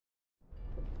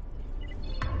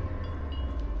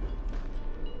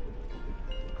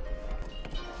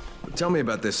Tell me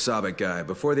about this Sabbath guy.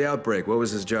 Before the outbreak, what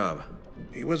was his job?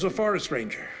 He was a forest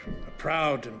ranger, a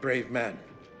proud and brave man.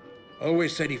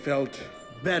 Always said he felt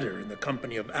better in the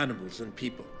company of animals than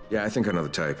people. Yeah, I think I know the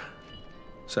type.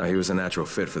 So he was a natural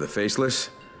fit for the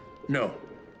Faceless? No,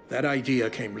 that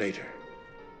idea came later.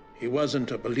 He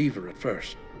wasn't a believer at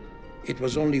first. It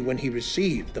was only when he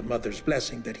received the Mother's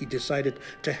blessing that he decided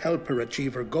to help her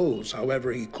achieve her goals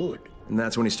however he could. And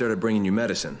that's when he started bringing you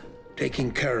medicine?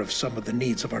 Taking care of some of the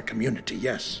needs of our community,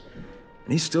 yes.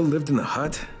 And he still lived in the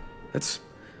hut? It's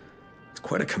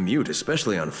quite a commute,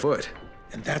 especially on foot.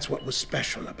 And that's what was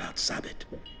special about Sabbath.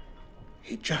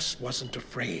 He just wasn't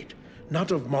afraid. Not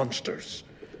of monsters.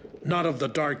 Not of the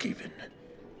dark, even.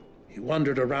 He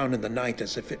wandered around in the night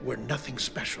as if it were nothing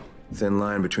special. Thin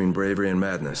line between bravery and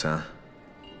madness, huh?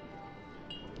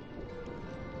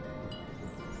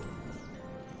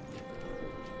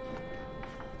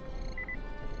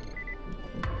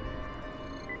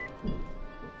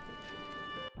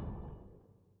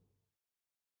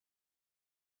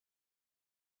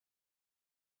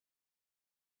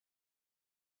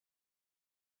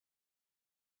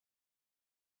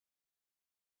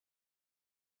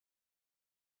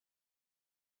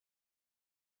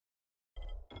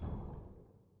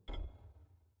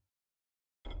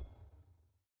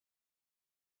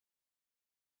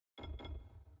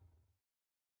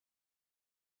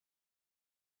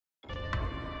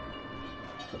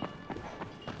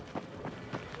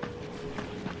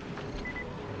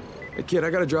 Hey kid, I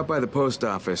gotta drop by the post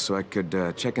office so I could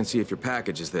check and see if your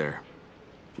package is there.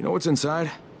 You know what's inside?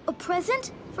 A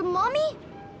present? From Mommy?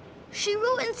 She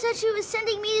wrote and said she was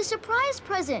sending me a surprise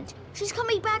present. She's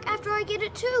coming back after I get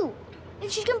it too. And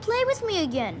she can play with me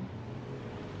again.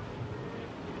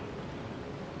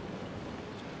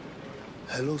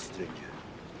 Hello, stranger.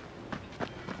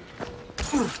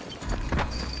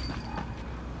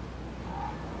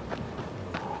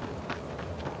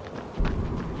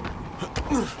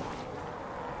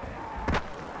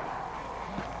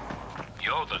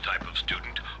 You're the type of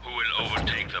student who will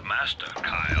overtake the master,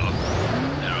 Kyle.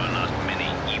 There are not many,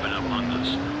 even among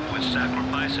us, who would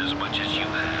sacrifice as much as you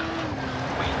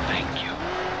have. We thank you.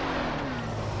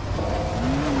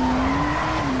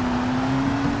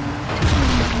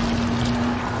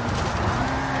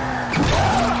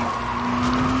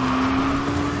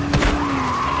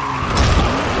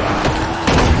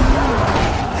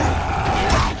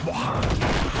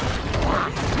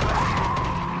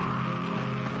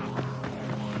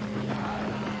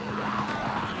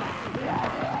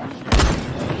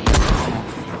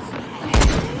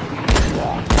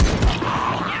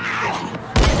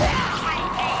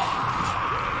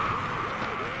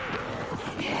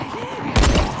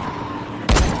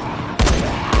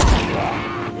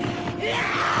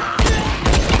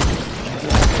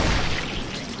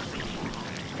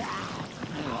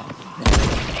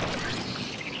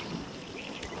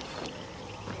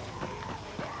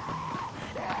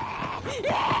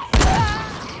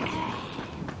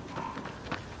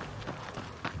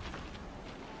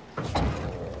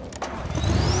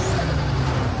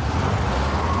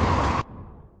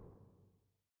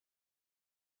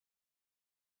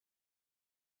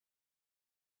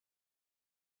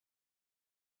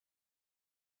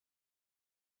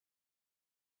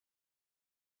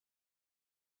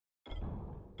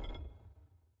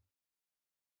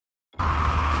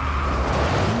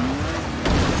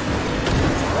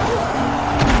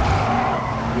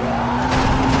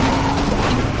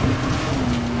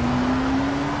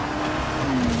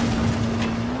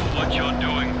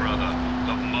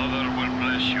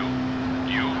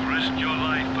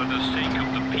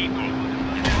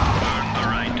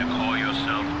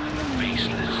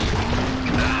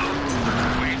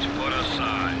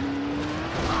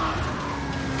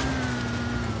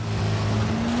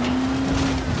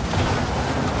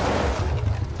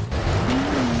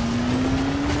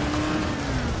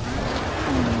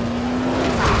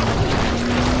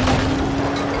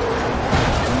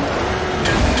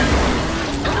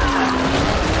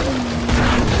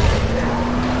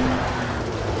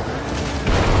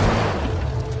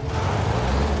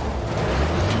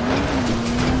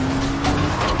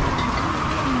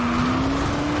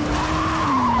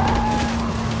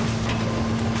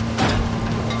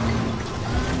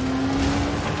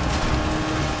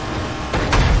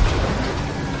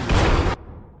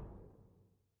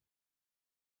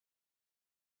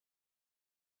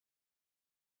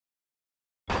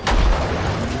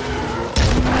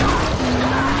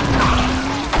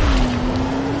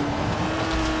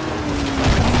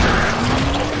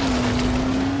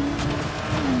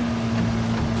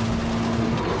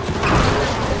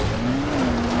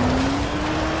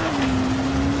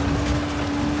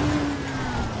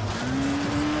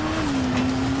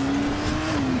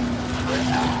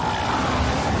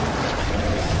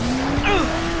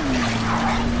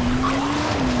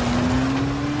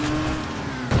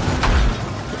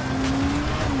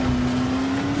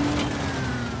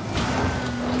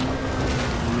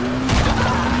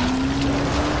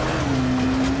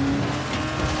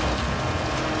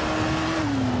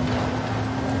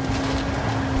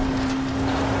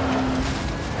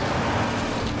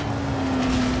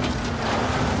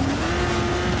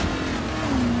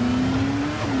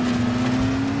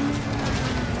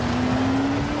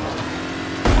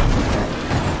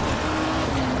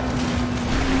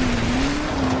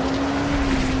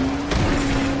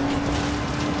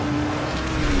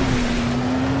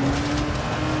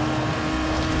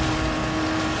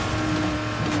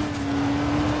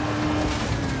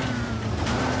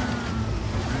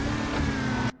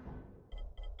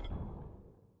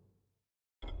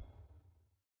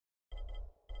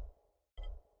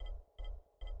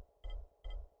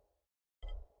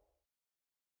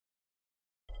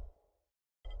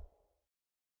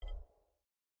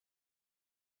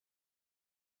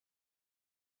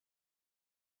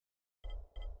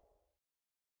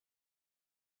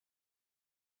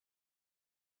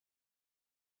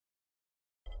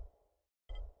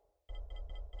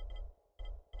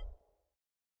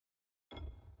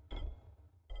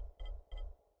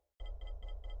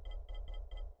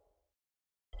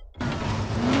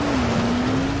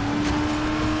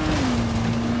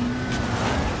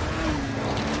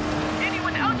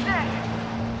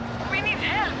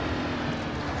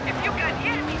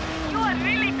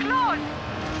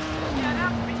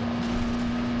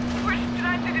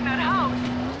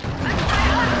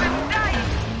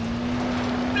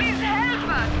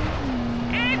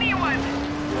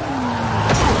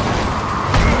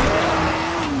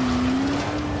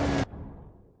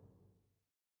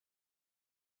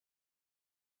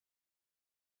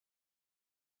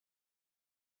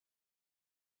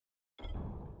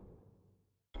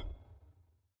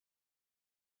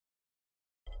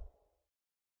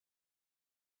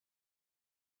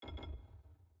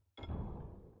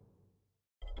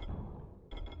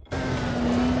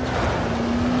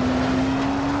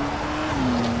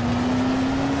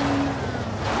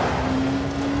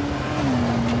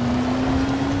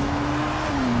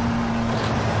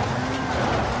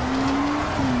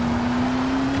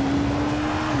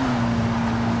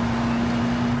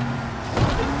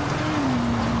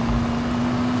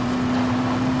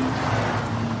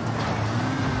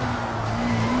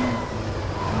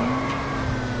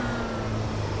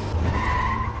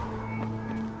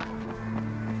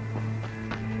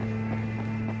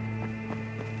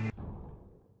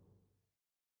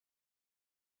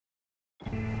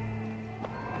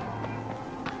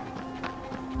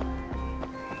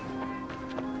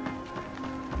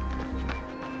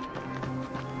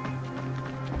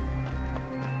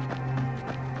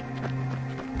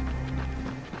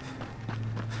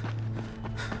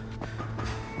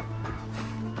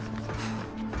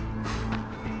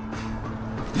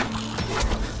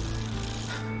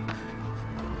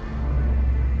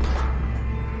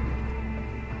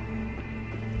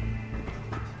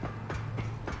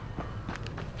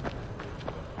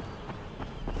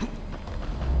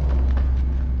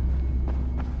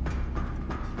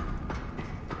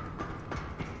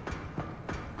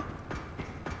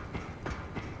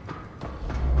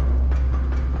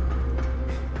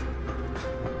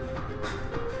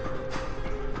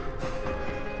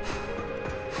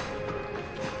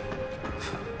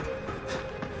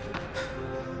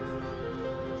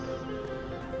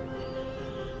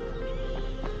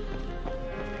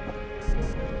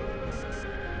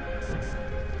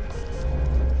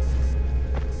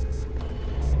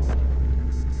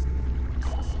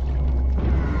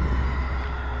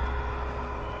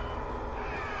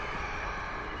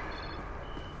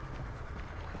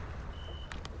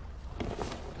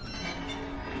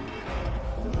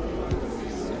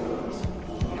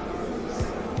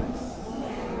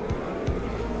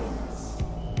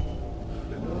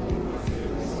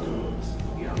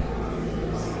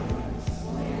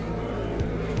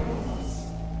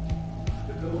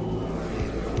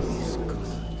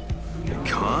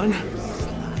 son?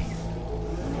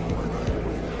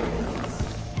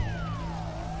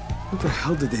 What the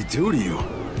hell did they do to you?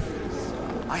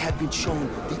 I had been shown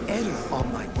the error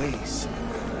of my ways.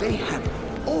 They had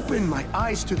opened my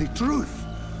eyes to the truth,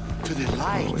 to the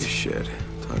light. Holy shit.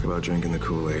 Talk about drinking the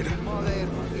Kool-Aid. Mother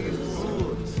is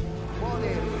good.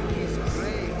 Mother is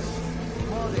grace.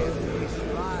 Mother is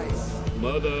life.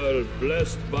 Mother,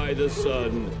 blessed by the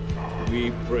sun,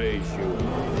 we praise you.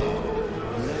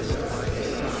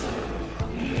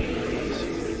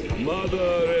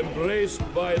 Mother, embraced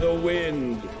by the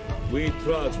wind, we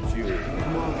trust you.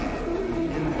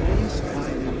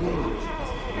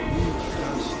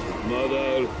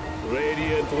 Mother,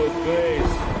 radiant with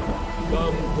grace,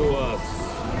 come to us.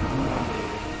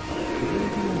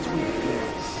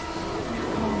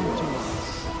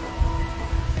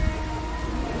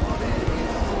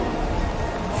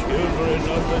 Children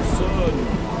of the sun,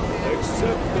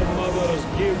 accept the mother's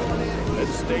gift and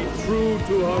stay true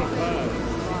to her path.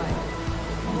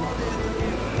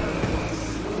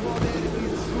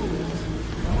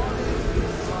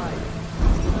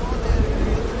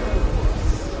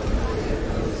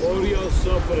 For your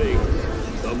suffering,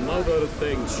 the mother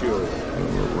thanks you.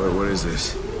 What is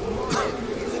this?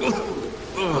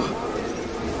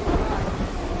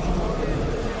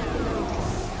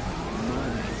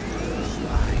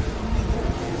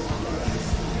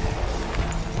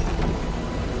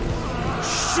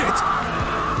 Shit!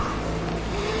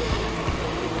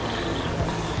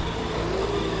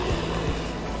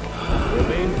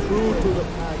 Remain true to the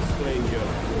path, stranger,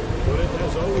 for it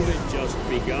has only just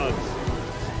begun.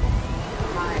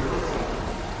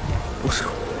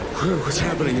 What's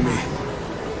happening to me?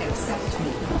 Accept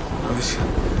me. Oh,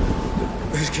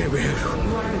 this can't be it.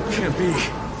 Can't be.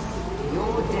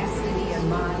 Your destiny and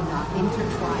mine are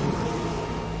intertwined.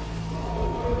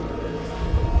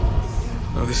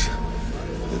 Oh,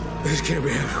 this can't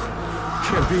be it.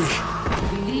 Can't be.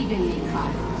 Believe in me,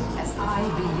 Kyle, as I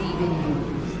believe in you.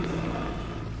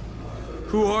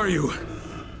 Who are you?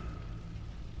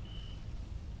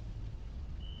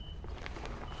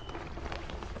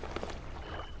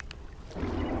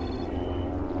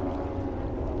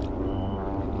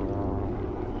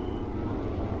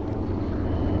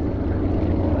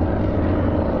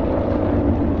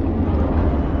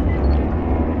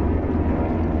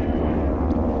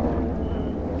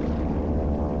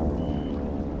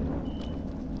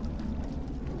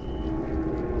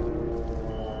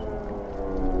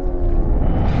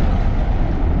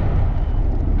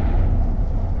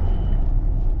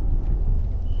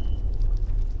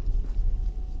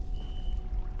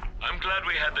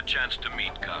 Chance to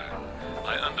meet, Kyle.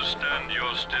 I understand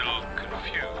you're still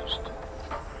confused.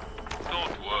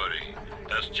 Don't worry.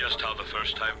 That's just how the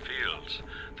first time feels.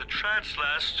 The trance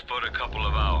lasts for a couple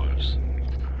of hours.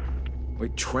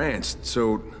 Wait, trance?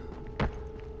 So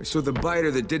the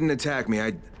biter that didn't attack me,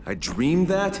 I dreamed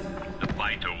that? The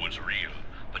biter was real,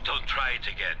 but don't try it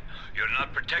again. You're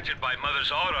not protected by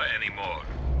Mother's aura anymore.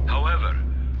 However,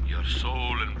 your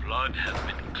soul and blood have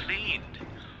been cleaned.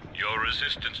 Your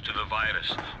resistance to the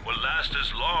virus will last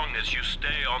as long as you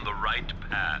stay on the right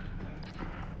path.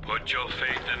 Put your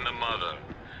faith in the Mother.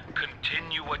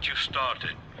 Continue what you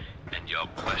started, and your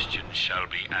questions shall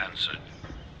be answered.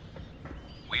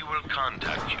 We will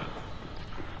contact you.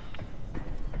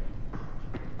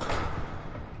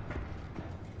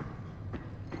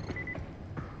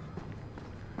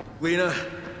 Lena?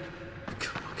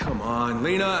 Come on,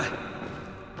 Lena!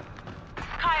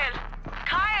 Kyle!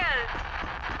 Kyle!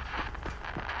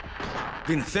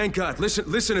 Lena, thank God.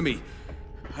 Listen to me.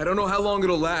 I don't know how long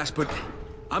it'll last, but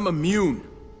I'm immune.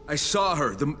 I saw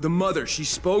her, the mother. She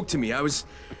spoke to me. I was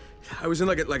in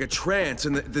like a trance,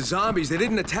 and the zombies, they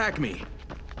didn't attack me.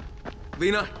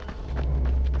 Lena?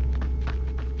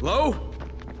 Hello?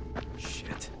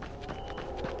 Shit.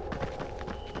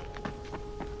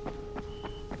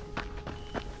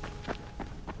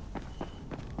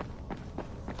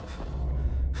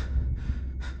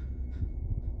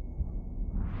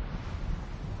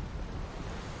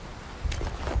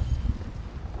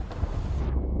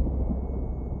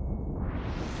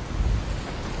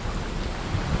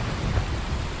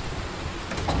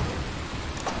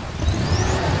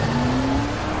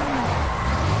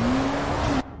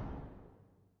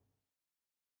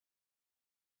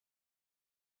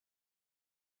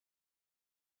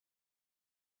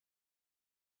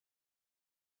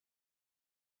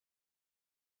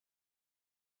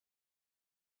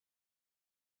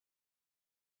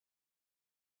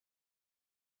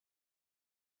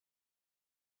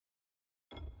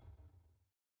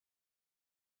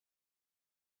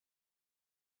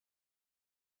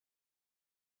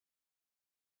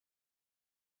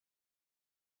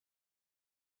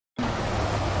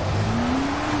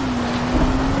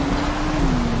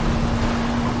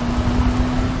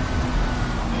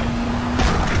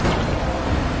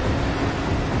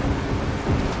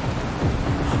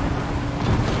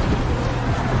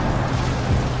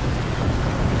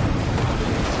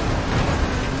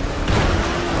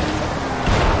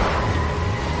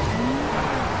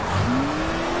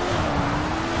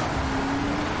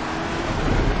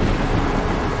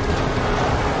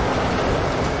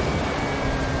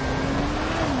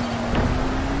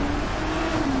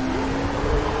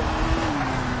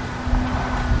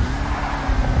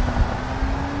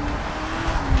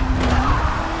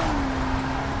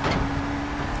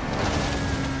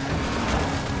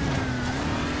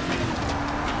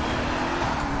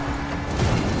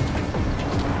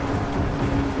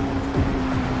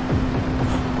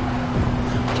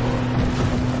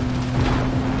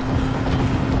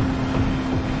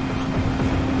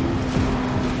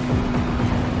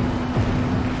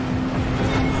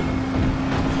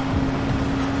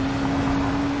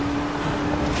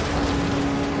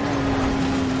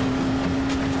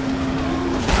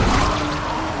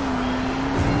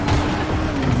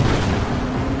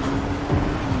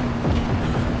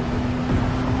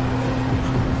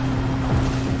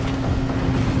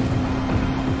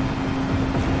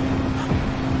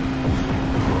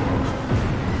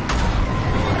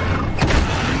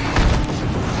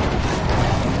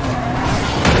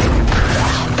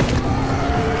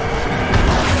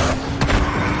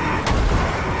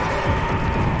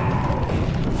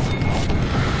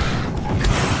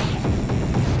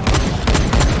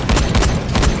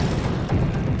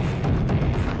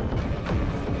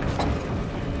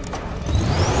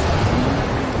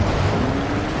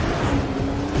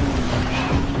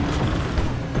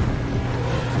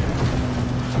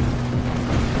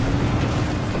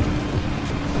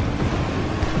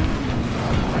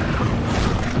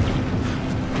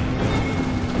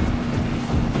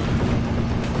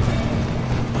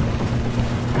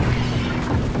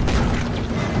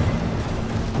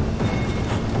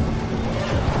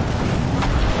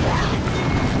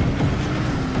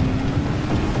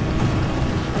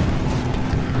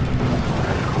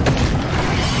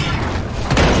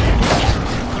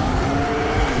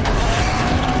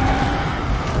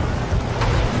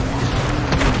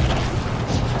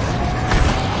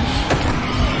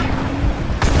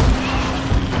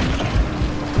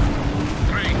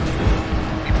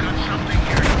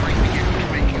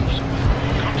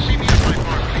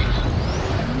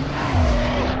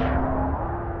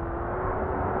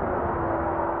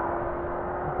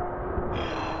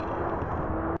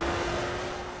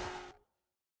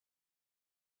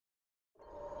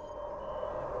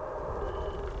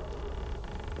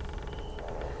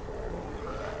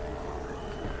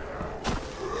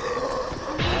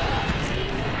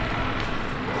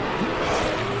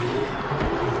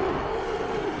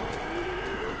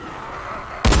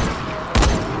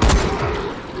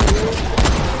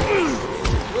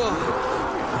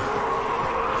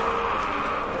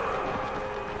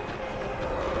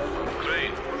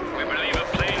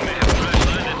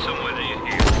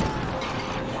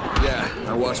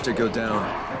 watched it go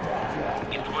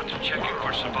down. It's worth checking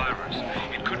for survivors.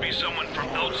 It could be someone from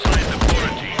outside the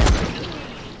quarantine.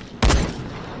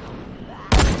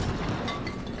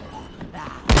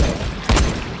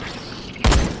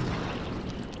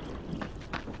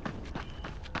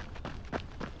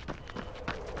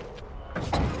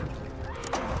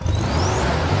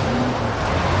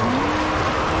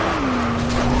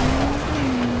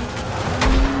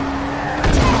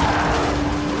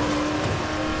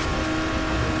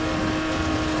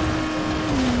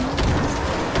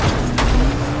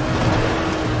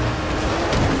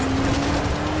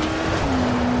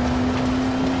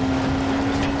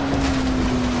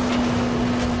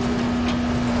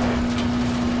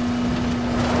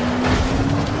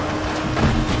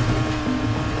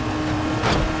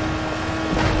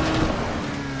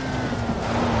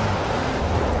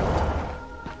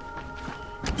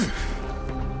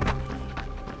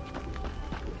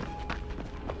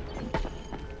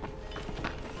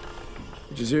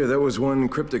 Jazir, that was one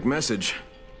cryptic message.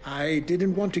 I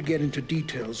didn't want to get into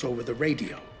details over the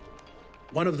radio.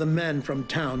 One of the men from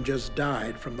town just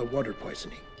died from the water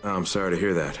poisoning. Oh, I'm sorry to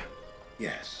hear that.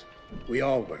 Yes, we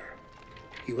all were.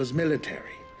 He was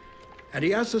military, and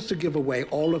he asked us to give away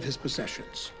all of his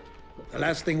possessions. The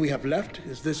last thing we have left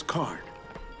is this card.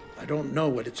 I don't know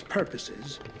what its purpose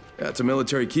is. Yeah, it's a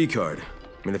military key card.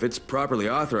 I mean, if it's properly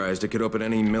authorized, it could open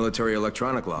any military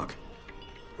electronic lock.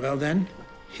 Well then,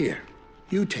 here,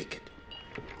 you take it.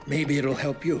 Maybe it'll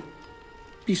help you.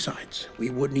 Besides, we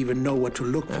wouldn't even know what to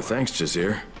look for. Thanks,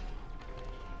 Jazir.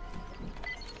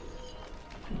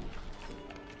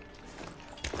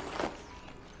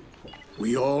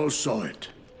 We all saw it.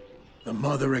 The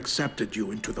Mother accepted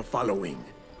you into the following.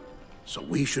 So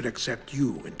we should accept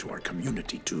you into our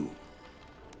community too.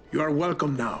 You are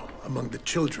welcome now among the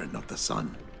children of the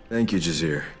Sun. Thank you,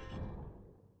 Jazir.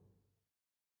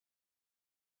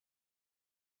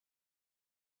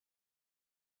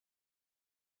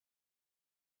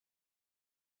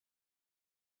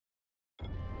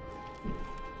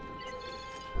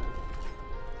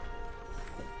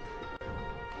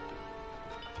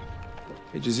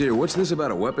 Hey, Jazir, what's this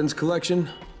about a weapons collection?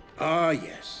 Ah,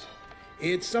 yes.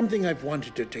 It's something I've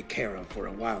wanted to take care of for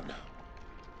a while now.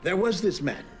 There was this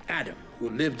man, Adam, who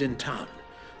lived in town.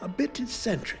 A bit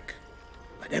eccentric,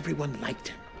 but everyone liked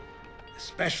him.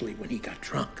 Especially when he got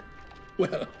drunk.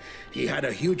 Well, he had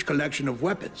a huge collection of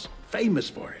weapons, famous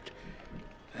for it.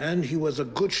 And he was a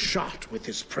good shot with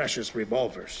his precious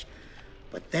revolvers.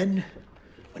 But then,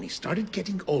 when he started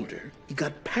getting older, he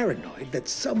got paranoid that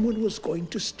someone was going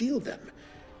to steal them.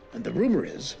 And the rumor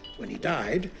is, when he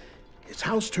died, his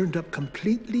house turned up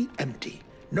completely empty.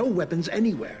 No weapons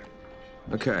anywhere.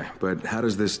 Okay, but how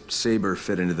does this saber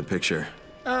fit into the picture?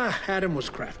 Adam was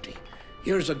crafty.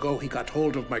 Years ago, he got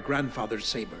hold of my grandfather's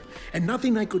saber, and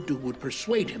nothing I could do would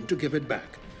persuade him to give it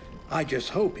back. I just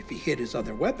hope if he hid his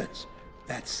other weapons,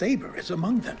 that saber is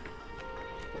among them.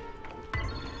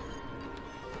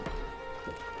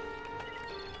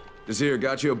 Jazir,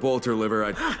 got you a bolter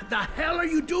liver. The hell are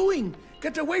you doing?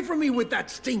 Get away from me with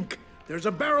that stink! There's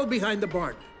a barrel behind the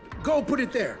barn. Go put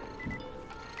it there.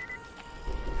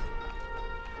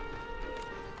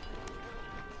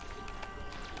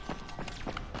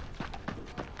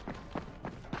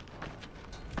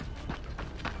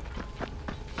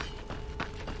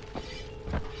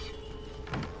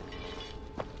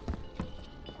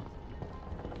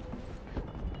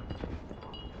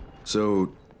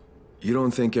 So, you don't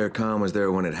think Harron was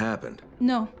there when it happened?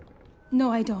 No.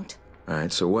 No, I don't.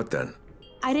 Alright, so what then?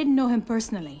 I didn't know him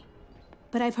personally,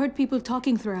 but I've heard people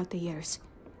talking throughout the years.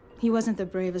 He wasn't the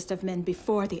bravest of men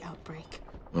before the outbreak.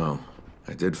 Well,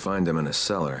 I did find him in a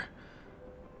cellar.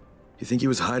 You think he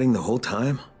was hiding the whole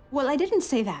time? Well, I didn't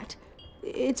say that.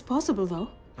 It's possible, though.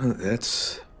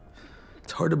 It's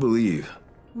hard to believe.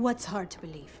 What's hard to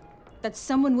believe? That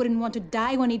someone wouldn't want to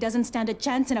die when he doesn't stand a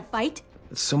chance in a fight?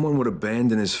 That someone would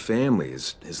abandon his family,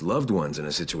 his loved ones in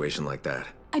a situation like that.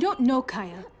 I don't know,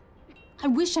 Kyle. I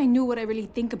wish I knew what I really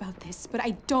think about this, but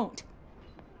I don't.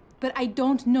 But I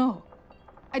don't know.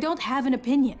 I don't have an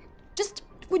opinion. Just,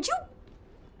 would you...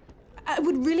 I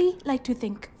would really like to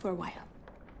think for a while.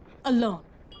 Alone.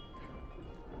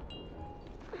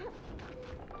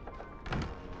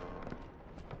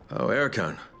 Oh,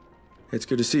 Harron. It's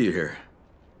good to see you here.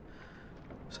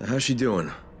 So how's she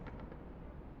doing?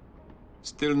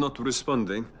 Still not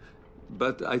responding,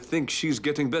 but I think she's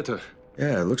getting better.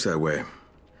 Yeah, it looks that way.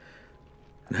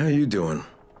 And how are you doing?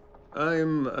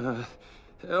 Oh,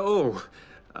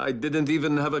 I didn't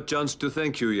even have a chance to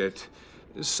thank you yet.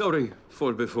 Sorry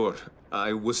for before.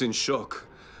 I was in shock.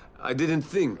 I didn't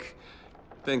think.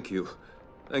 Thank you.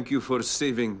 Thank you for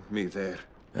saving me there.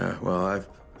 Yeah, well,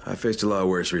 I've faced a lot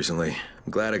worse recently.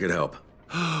 I'm glad I could help.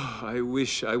 I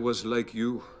wish I was like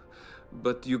you.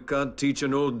 But you can't teach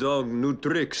an old dog new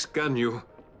tricks, can you?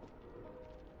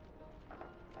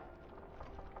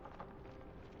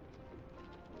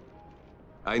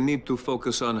 I need to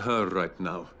focus on her right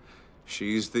now.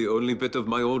 She's the only bit of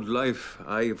my old life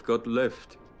I've got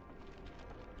left.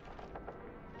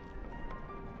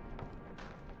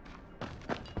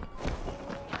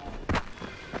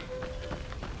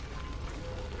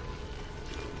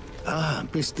 Ah,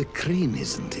 Mr. Crane,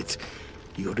 isn't it?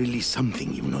 You're really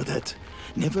something, you know that?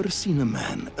 Never seen a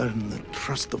man earn the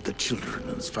trust of the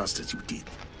children as fast as you did.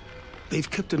 They've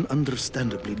kept an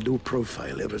understandably low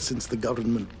profile ever since the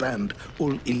government banned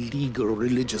all illegal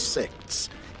religious sects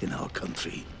in our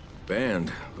country.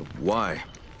 Banned? But why?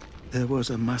 There was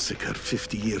a massacre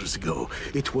 50 years ago.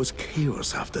 It was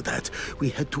chaos after that. We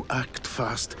had to act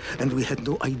fast, and we had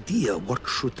no idea what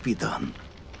should be done.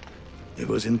 It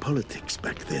was in politics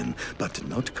back then, but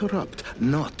not corrupt.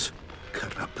 Not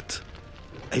corrupt.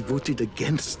 I voted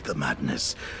against the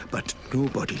madness, but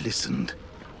nobody listened.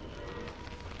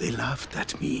 They laughed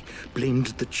at me, blamed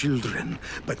the children,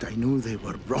 but I knew they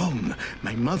were wrong.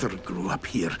 My mother grew up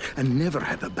here and never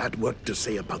had a bad word to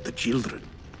say about the children.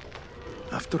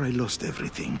 After I lost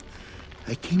everything,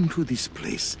 I came to this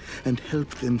place and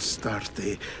helped them start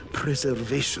a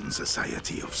preservation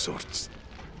society of sorts.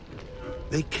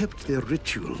 They kept their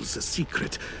rituals a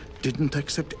secret, didn't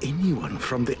accept anyone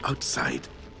from the outside.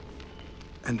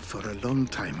 And for a long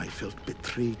time I felt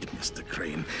betrayed, Mr.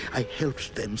 Crane. I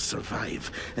helped them survive,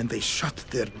 and they shut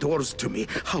their doors to me.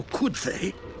 How could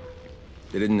they?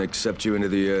 They didn't accept you into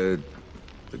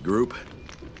the group?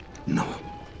 No.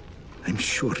 I'm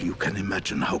sure you can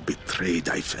imagine how betrayed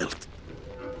I felt.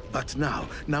 But now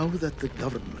that the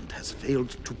government has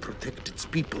failed to protect its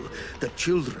people, the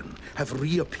children have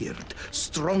reappeared,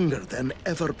 stronger than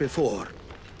ever before.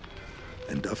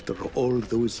 And after all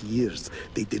those years,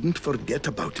 they didn't forget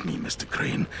about me, Mr.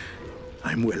 Crane.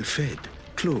 I'm well fed,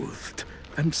 clothed,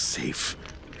 and safe.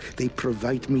 They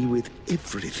provide me with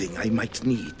everything I might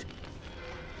need.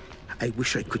 I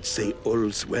wish I could say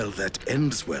all's well that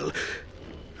ends well.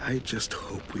 I just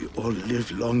hope we all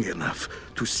live long enough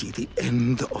to see the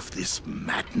end of this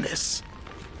madness.